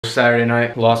Saturday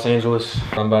night, Los Angeles.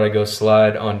 I'm about to go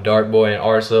slide on Dartboy and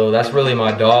Arso. That's really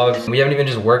my dogs. We haven't even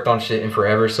just worked on shit in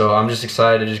forever, so I'm just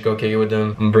excited to just go kick it with them.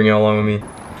 I'm gonna bring y'all along with me.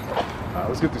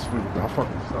 Let's get this food. I'll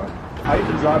fucking start. I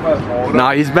used to drive by the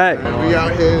Nah, he's back. We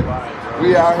out here.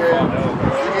 We out here.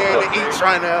 We getting to eat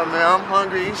right now, man. I'm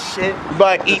hungry as shit.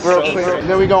 But eat real quick. And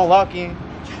then we gonna lock in.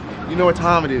 You know what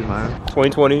time it is, man.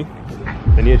 2020.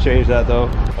 They need to change that though.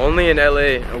 Only in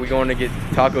LA are we going to get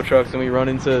taco trucks and we run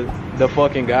into the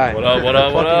fucking guy. What up, what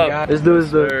up, what up? Guy. This dude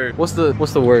is the, what's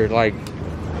the word? Like,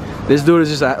 this dude is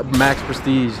just at max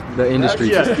prestige, the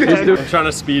industry. Yeah. This dude. I'm trying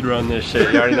to speed run this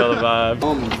shit. You already know the vibe.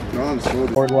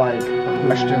 Or like,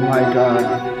 question like,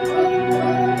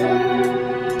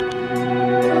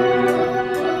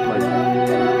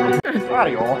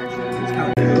 Paryo.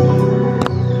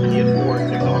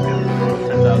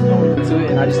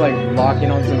 And I just like lock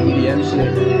in on some EDM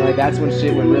shit. Like that's when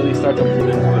shit would really start to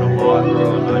flip.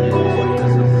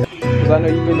 Cause I know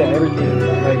you've been to everything.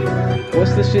 Like,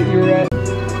 what's the shit you were at?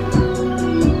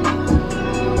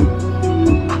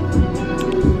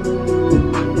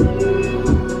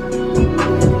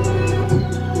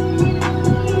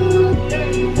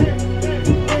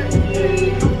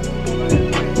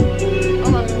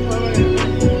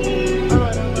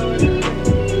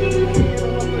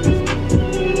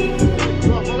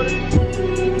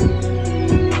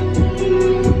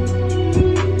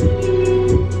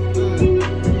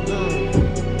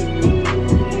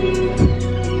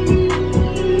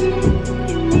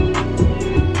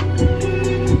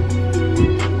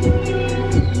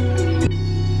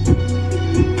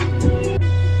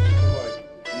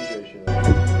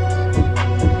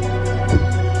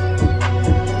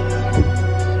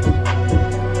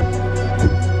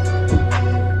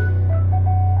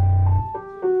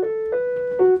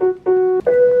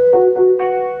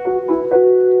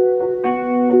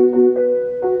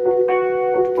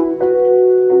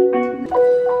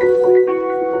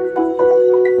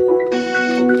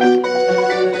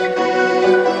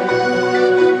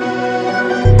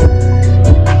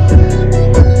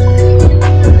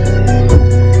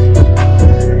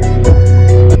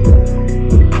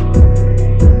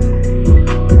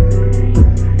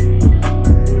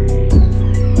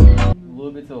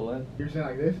 You're saying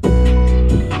like this? Oh,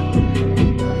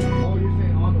 you're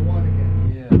saying on the one again?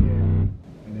 Yeah.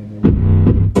 And then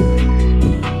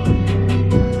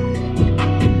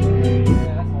yeah,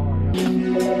 that's hard.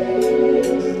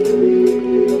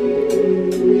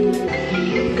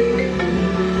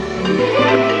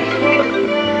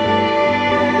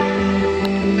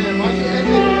 Man, why you end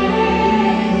it?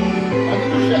 I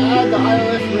think we should add the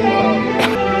iOS ringtone.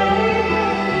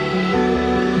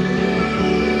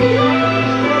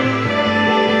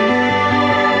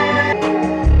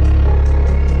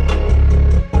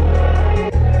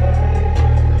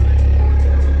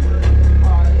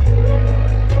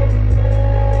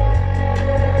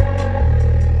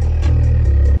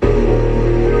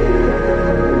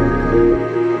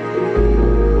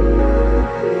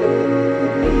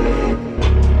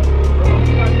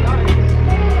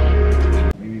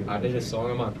 I did a song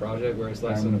on my project where it's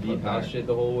like some deep house shit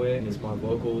the whole way, and it's my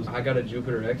vocals. I got a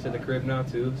Jupiter X at the crib now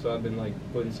too, so I've been like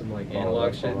putting some like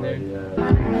analog shit in there.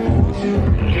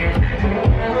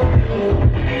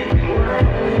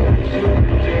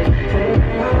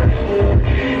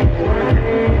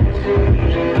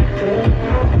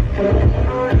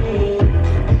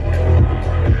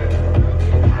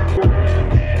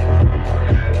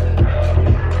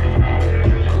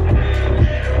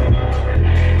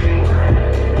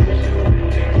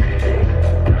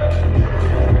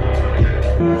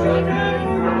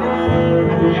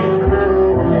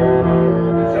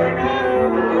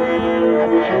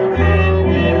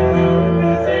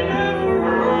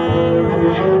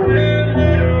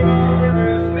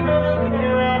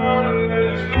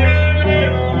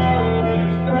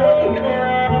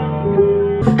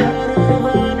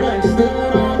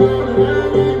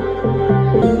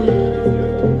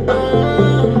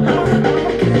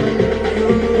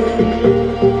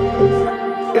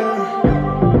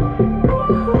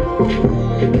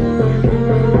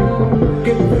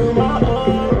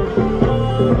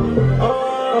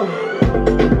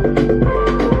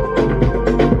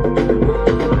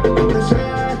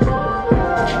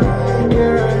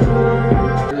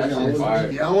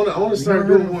 I want to start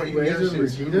doing more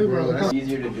EDM shit, bro. It's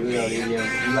easier to do it on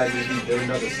EDM. You like just be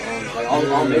building up the songs. Like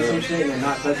I'll make some shit and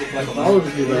not touch it like a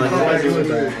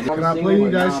Can I play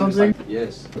you guys something?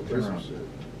 Yes.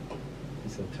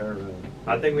 Some turn around.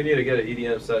 I think we need to get an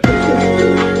EDM session.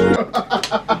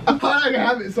 How did I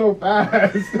have it so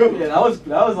fast? Yeah, that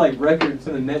was like record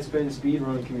to the net spin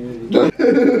speedrun community.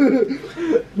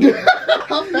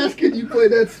 How fast can you play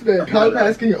that spin? How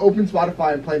fast can you open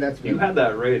Spotify and play that spin? You had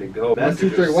that ready to go. 1, 2,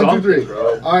 3. 1, 2, 3.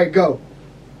 Bro. All right, go.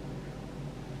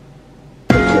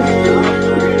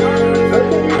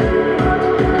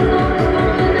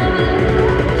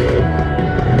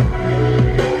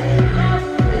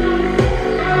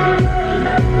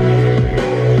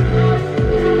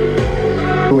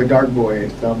 With Dark Boy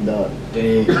is thumbed up.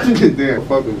 Dang. Damn,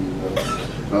 fuck with you, bro.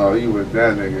 Oh, you with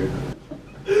that nigga.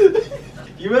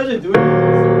 Can you imagine doing this?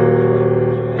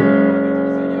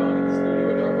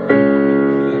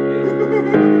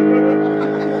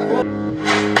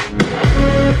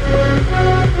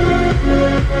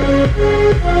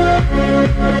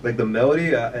 Like the melody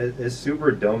is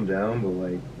super dumbed down, but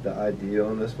like the idea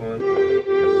on this one.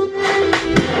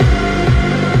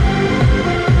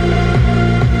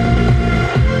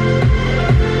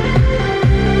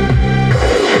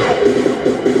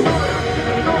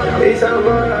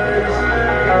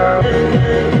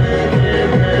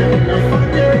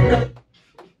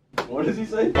 What does he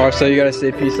say? Alright, so you gotta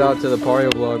say peace out to the Paryo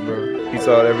vlog, bro. Peace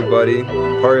out, everybody.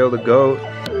 Paryo the GOAT.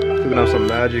 Cooking up some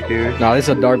magic here. Nah, this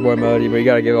is a Dark Boy melody, but you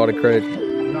gotta give all the credit.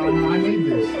 No, I made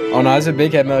this. Oh no, it's a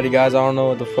Big Head melody, guys. I don't know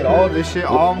what the fuck. All this shit,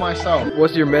 all myself.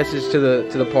 What's your message to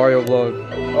the Paryo vlog?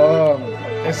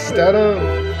 Instead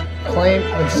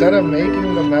of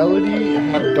making the melody,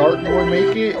 have Dark Boy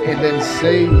make it, and then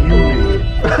say you made it.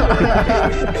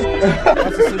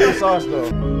 That's a secret sauce, though.